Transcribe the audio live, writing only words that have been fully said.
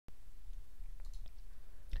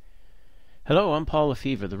Hello, I'm Paul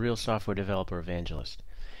Lefevre, the Real Software Developer Evangelist.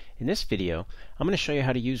 In this video, I'm going to show you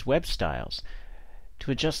how to use web styles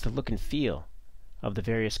to adjust the look and feel of the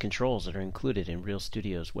various controls that are included in Real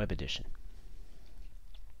Studio's Web Edition.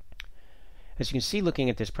 As you can see looking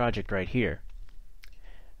at this project right here,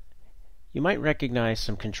 you might recognize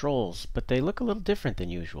some controls, but they look a little different than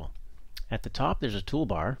usual. At the top there's a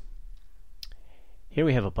toolbar. Here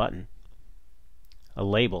we have a button, a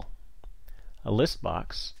label, a list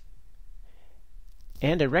box,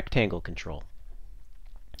 and a rectangle control.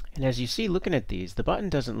 And as you see looking at these, the button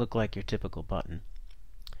doesn't look like your typical button.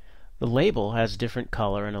 The label has a different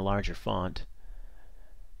color and a larger font.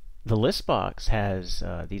 The list box has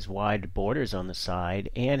these wide borders on the side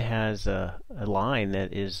and has a line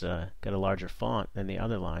that is got a larger font than the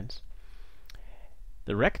other lines.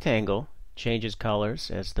 The rectangle changes colors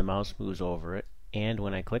as the mouse moves over it and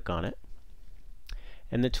when I click on it.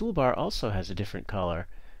 And the toolbar also has a different color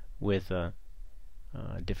with a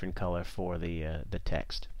different color for the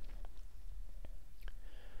text.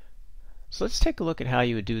 So let's take a look at how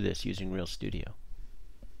you would do this using Real Studio.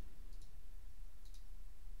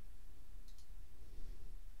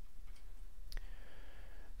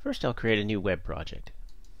 First, I'll create a new web project.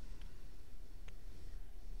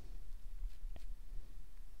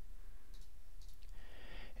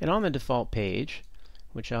 And on the default page,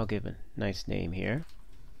 which I'll give a nice name here,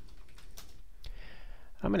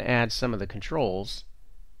 I'm going to add some of the controls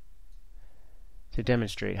to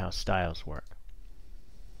demonstrate how styles work.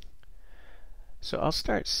 So I'll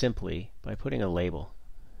start simply by putting a label.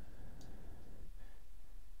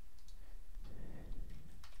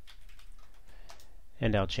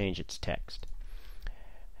 And I'll change its text.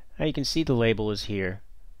 Now you can see the label is here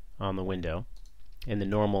on the window in the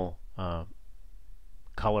normal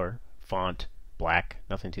color, font, black,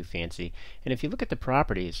 nothing too fancy. And if you look at the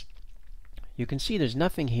properties, you can see there's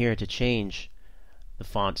nothing here to change the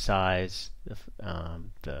font size,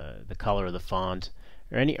 the color of the font,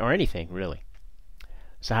 or anything really.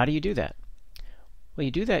 So how do you do that? Well,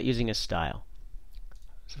 you do that using a style.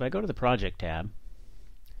 So if I go to the Project tab,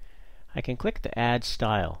 I can click the Add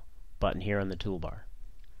Style button here on the toolbar.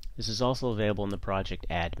 This is also available in the Project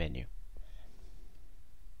Add menu.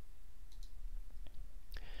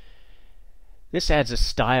 This adds a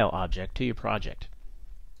style object to your project.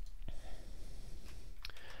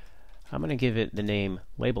 I'm going to give it the name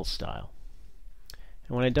Label Style.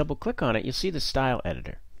 And when I double click on it, you'll see the style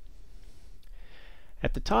editor.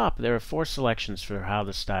 At the top, there are 4 selections for how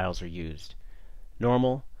the styles are used.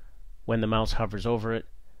 Normal, when the mouse hovers over it,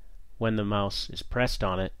 when the mouse is pressed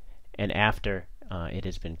on it, and after it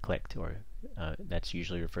has been clicked, or that's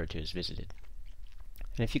usually referred to as visited.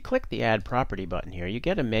 And if you click the Add Property button here, you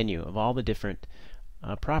get a menu of all the different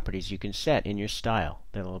properties you can set in your style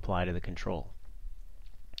that will apply to the control.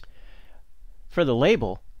 For the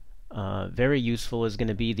label, very useful is going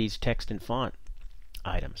to be these text and font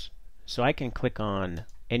items. So I can click on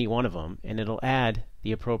any one of them and it'll add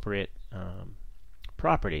the appropriate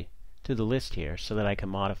property to the list here so that I can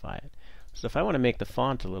modify it. So if I want to make the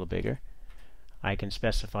font a little bigger, I can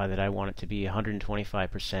specify that I want it to be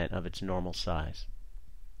 125% of its normal size.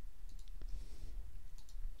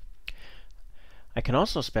 I can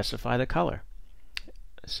also specify the color.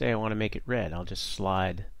 Say I want to make it red, I'll just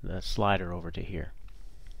slide the slider over to here.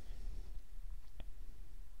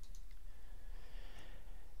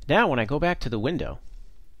 Now when I go back to the window,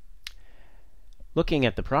 looking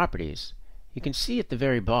at the properties, you can see at the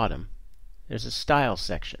very bottom there's a style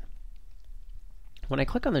section. When I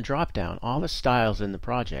click on the drop down, all the styles in the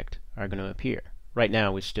project are going to appear. Right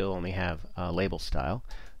now we still only have a label style,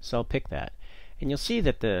 so I'll pick that. And you'll see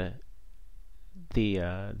that the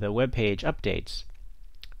web page updates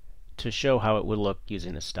to show how it would look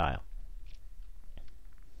using the style.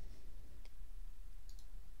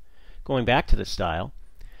 Going back to the style,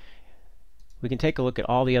 we can take a look at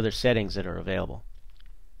all the other settings that are available.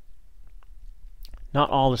 Not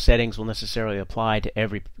all the settings will necessarily apply to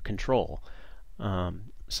every control,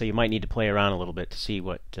 so you might need to play around a little bit to see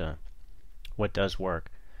what does work.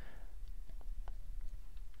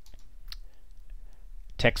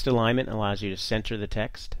 Text alignment allows you to center the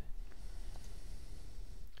text,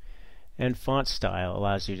 and font style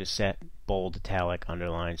allows you to set bold, italic,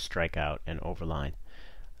 underline, strikeout, and overline.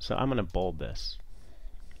 So I'm going to bold this.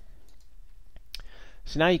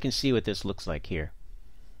 So now you can see what this looks like here.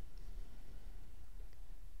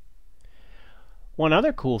 One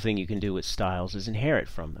other cool thing you can do with styles is inherit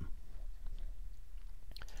from them.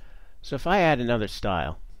 So if I add another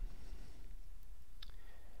style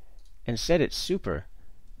and set it super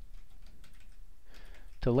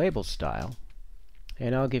to label style,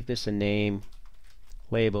 and I'll give this a name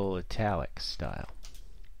label italic style.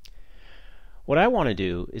 What I want to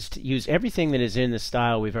do is to use everything that is in the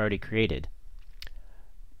style we've already created,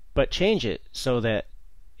 but change it so that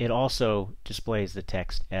it also displays the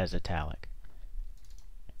text as italic.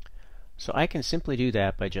 So I can simply do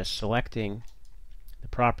that by just selecting the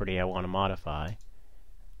property I want to modify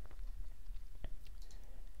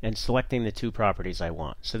and selecting the two properties I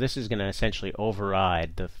want. So this is going to essentially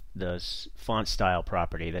override the font style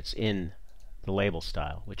property that's in the label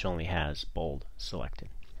style, which only has bold selected.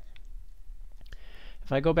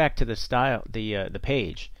 If I go back to the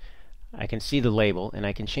page, I can see the label and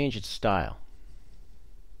I can change its style.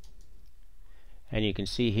 And you can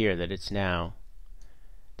see here that it's now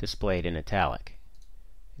displayed in italic.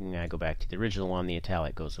 And I go back to the original one, the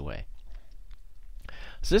italic goes away.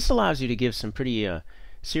 So this allows you to give some pretty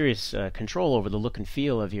serious control over the look and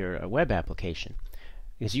feel of your web application,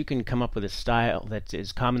 because you can come up with a style that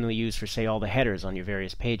is commonly used for, say, all the headers on your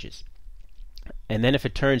various pages. And then if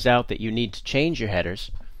it turns out that you need to change your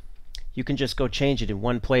headers, you can just go change it in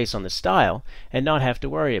one place on the style and not have to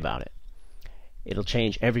worry about it. It'll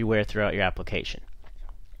change everywhere throughout your application.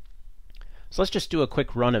 So let's just do a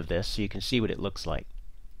quick run of this so you can see what it looks like.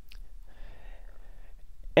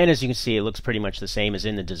 And as you can see, it looks pretty much the same as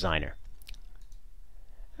in the designer.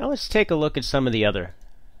 Now let's take a look at some of the other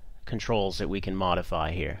controls that we can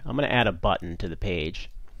modify here. I'm going to add a button to the page,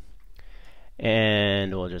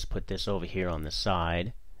 and we'll just put this over here on the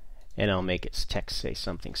side, and I'll make its text say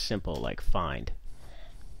something simple like find.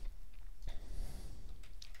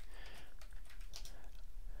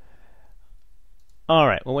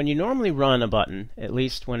 Alright, well, when you normally run a button, at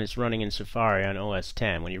least when it's running in Safari on OS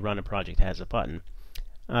X, when you run a project that has a button,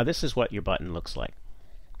 this is what your button looks like.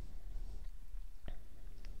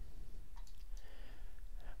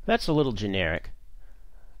 That's a little generic,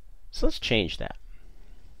 so let's change that.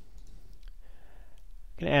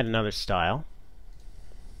 I'm going to add another style.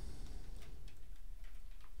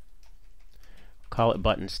 Call it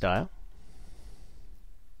button style.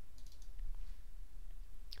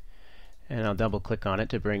 And I'll double click on it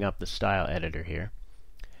to bring up the style editor here.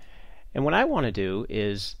 And what I want to do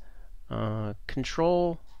is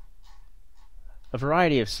control a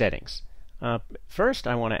variety of settings. First,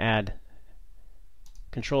 I want to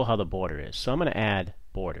control how the border is. So I'm going to add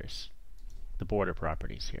borders, the border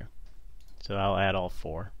properties here. So I'll add all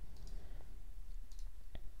 4.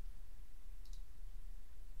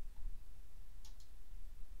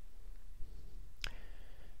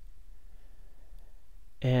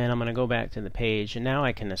 And I'm going to go back to the page, and now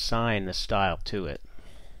I can assign the style to it.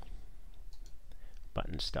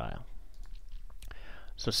 Button style.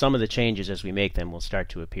 So some of the changes as we make them will start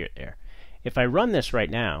to appear there. If I run this right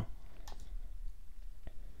now,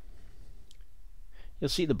 you'll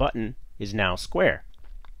see the button is now square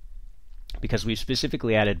because we've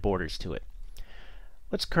specifically added borders to it.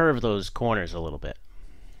 Let's curve those corners a little bit.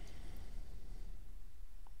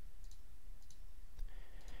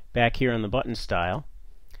 Back here on the button style,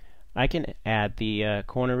 I can add the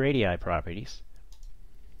corner radii properties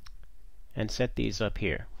and set these up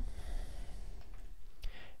here.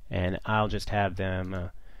 And I'll just have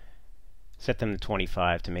them set them to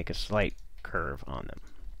 25 to make a slight curve on them.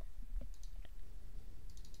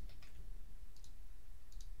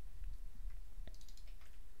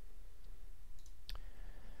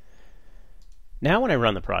 Now when I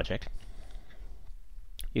run the project,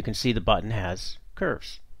 you can see the button has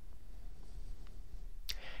curves.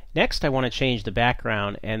 Next, I want to change the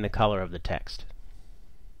background and the color of the text.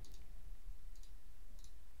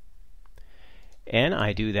 And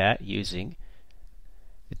I do that using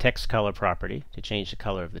the text color property to change the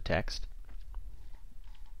color of the text.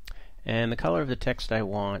 And the color of the text I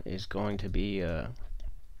want is going to be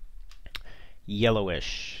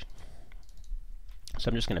yellowish. So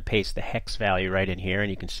I'm just going to paste the hex value right in here, and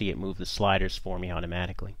you can see it move the sliders for me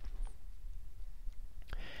automatically.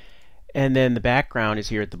 And then the background is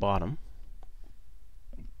here at the bottom.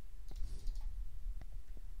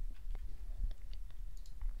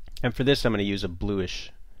 And for this I'm going to use a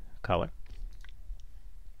bluish color.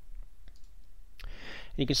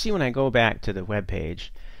 And you can see when I go back to the web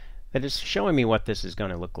page that it's showing me what this is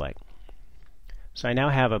going to look like. So I now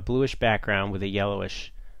have a bluish background with a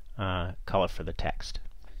yellowish color for the text.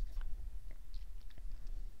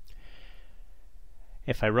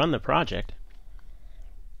 If I run the project,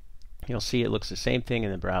 you'll see it looks the same thing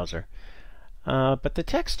in the browser. But the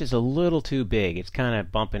text is a little too big. It's kind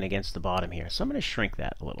of bumping against the bottom here. So I'm going to shrink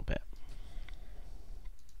that a little bit.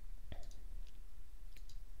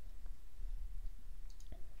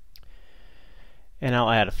 And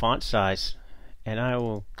I'll add a font size and I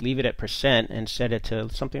will leave it at percent and set it to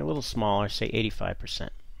something a little smaller, say 85%.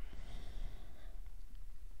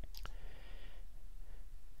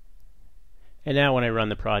 And now when I run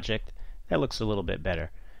the project, that looks a little bit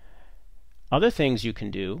better. Other things you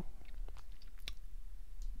can do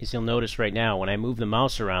is you'll notice right now when I move the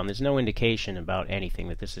mouse around, there's no indication about anything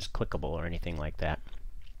that this is clickable or anything like that.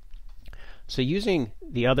 So using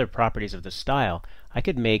the other properties of the style, I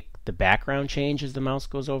could make the background change as the mouse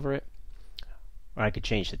goes over it, or I could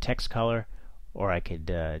change the text color, or I could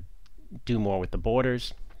do more with the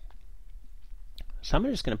borders. So I'm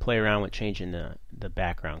just going to play around with changing the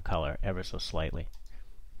background color ever so slightly.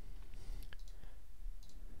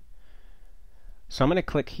 So I'm going to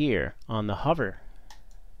click here on the hover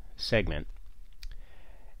segment,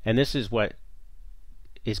 and this is what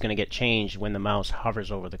is going to get changed when the mouse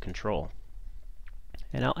hovers over the control.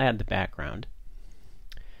 And I'll add the background.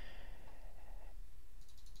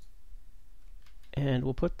 And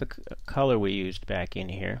we'll put the color we used back in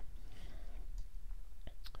here.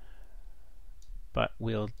 But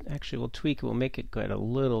we'll tweak it, we'll make it get a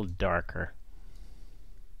little darker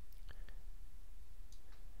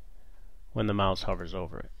when the mouse hovers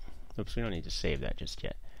over it. Oops, we don't need to save that just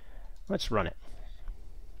yet. Let's run it.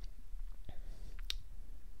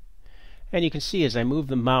 And you can see as I move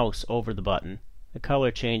the mouse over the button, the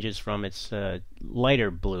color changes from its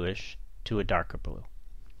lighter bluish to a darker blue.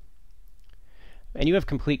 And you have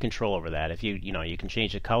complete control over that. If you can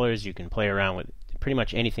change the colors, you can play around with pretty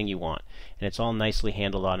much anything you want, and it's all nicely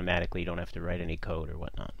handled automatically. You don't have to write any code or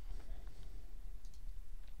whatnot.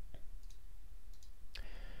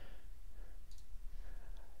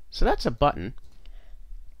 So that's a button.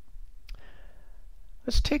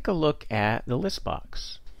 Let's take a look at the list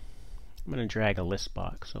box. I'm going to drag a list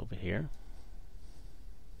box over here.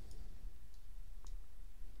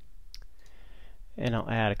 And I'll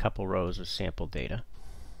add a couple rows of sample data.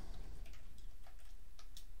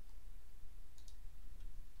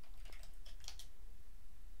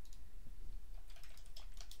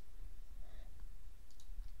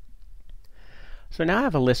 So now I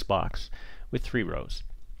have a list box with 3 rows.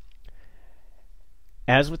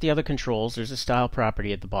 As with the other controls, there's a style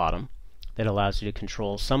property at the bottom that allows you to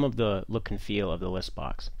control some of the look and feel of the list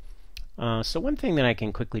box. So one thing that I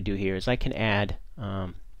can quickly do here is I can add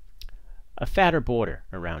a fatter border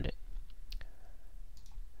around it.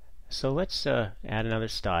 So let's add another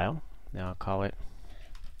style. Now I'll call it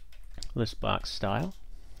list box style.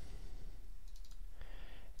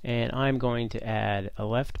 And I'm going to add a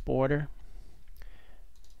left border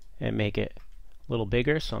and make it a little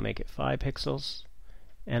bigger, so I'll make it 5 pixels.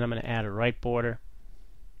 And I'm going to add a right border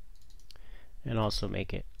and also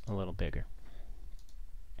make it a little bigger.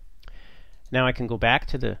 Now I can go back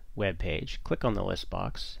to the web page, click on the list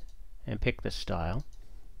box, and pick the style.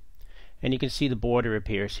 And you can see the border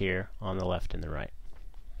appears here on the left and the right.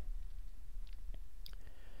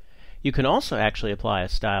 You can also actually apply a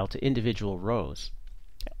style to individual rows,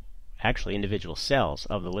 actually individual cells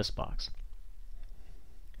of the list box.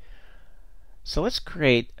 So let's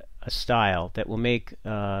create a style that will make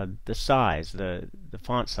the size, the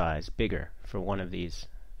font size, bigger for one of these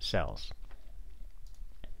cells.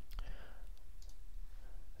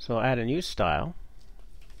 So I'll add a new style,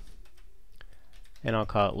 and I'll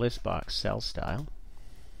call it list box cell style.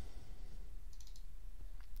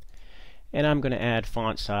 And I'm going to add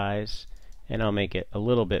font size, and I'll make it a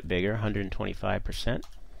little bit bigger, 125%.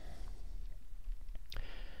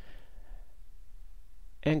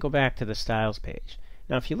 And go back to the styles page.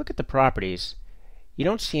 Now if you look at the properties, you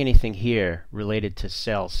don't see anything here related to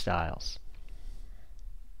cell styles.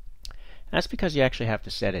 That's because you actually have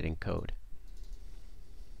to set it in code.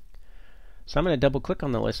 So I'm going to double click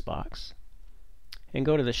on the list box and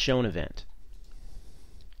go to the shown event.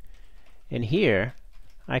 And here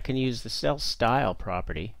I can use the cell style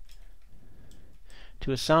property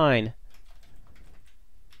to assign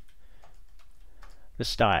the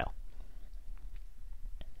style.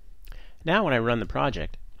 Now when I run the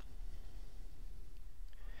project,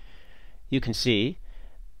 you can see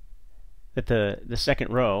that the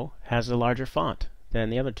second row has a larger font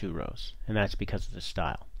than the other 2 rows, and that's because of the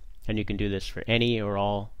style. And you can do this for any or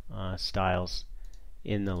all styles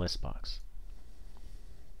in the list box.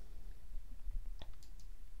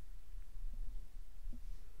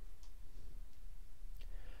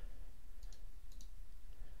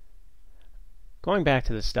 Going back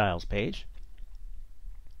to the styles page,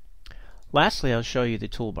 lastly, I'll show you the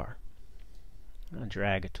toolbar. I'll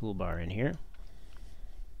drag a toolbar in here,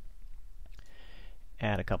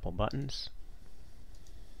 add a couple buttons,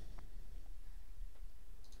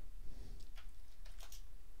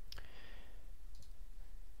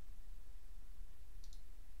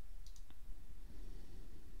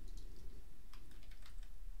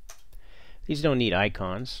 These don't need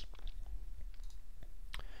icons,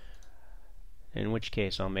 in which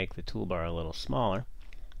case I'll make the toolbar a little smaller.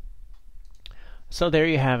 So there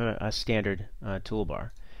you have a standard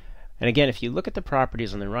toolbar. And again, if you look at the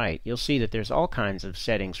properties on the right, you'll see that there's all kinds of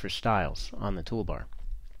settings for styles on the toolbar.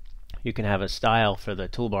 You can have a style for the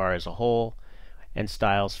toolbar as a whole, and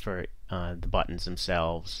styles for the buttons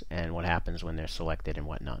themselves and what happens when they're selected and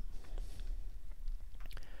whatnot.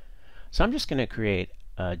 So I'm just going to create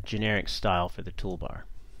a generic style for the toolbar.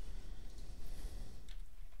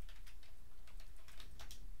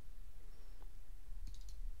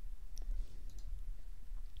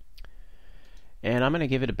 And I'm going to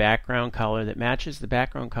give it a background color that matches the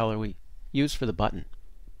background color we use for the button.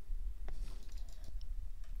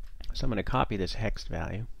 So I'm going to copy this hex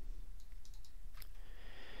value.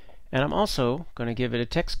 And I'm also going to give it a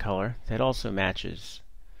text color that also matches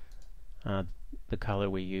the color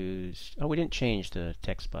we used. Oh, we didn't change the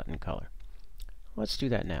text button color. Let's do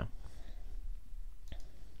that now.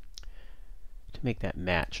 To make that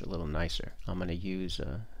match a little nicer, I'm going to use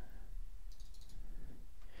a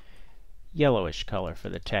yellowish color for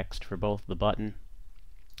the text for both the button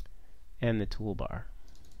and the toolbar.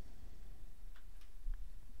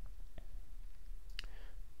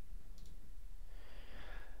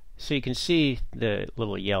 So you can see the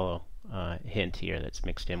little yellow hint here that's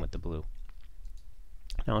mixed in with the blue.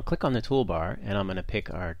 Now I'll click on the toolbar and I'm going to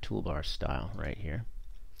pick our toolbar style right here.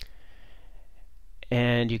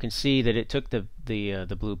 And you can see that it took the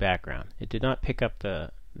blue background. It did not pick up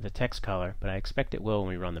the text color, but I expect it will when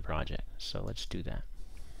we run the project. So let's do that.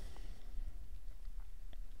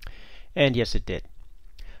 And yes, it did.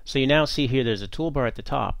 So you now see here there's a toolbar at the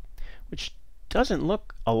top, which doesn't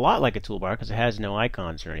look a lot like a toolbar because it has no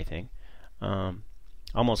icons or anything.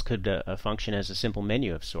 Almost could function as a simple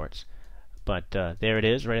menu of sorts. But there it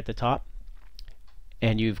is right at the top.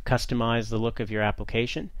 And you've customized the look of your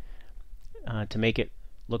application to make it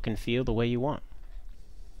look and feel the way you want.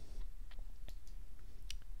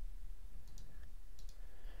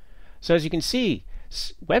 So as you can see,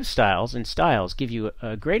 web styles and styles give you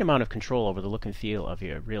a great amount of control over the look and feel of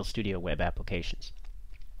your RealStudio web applications.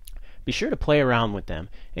 Be sure to play around with them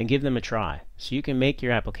and give them a try so you can make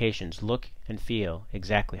your applications look and feel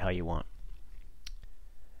exactly how you want.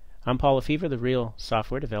 I'm Paul Lefevre, the Real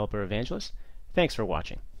Software Developer Evangelist. Thanks for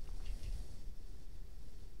watching.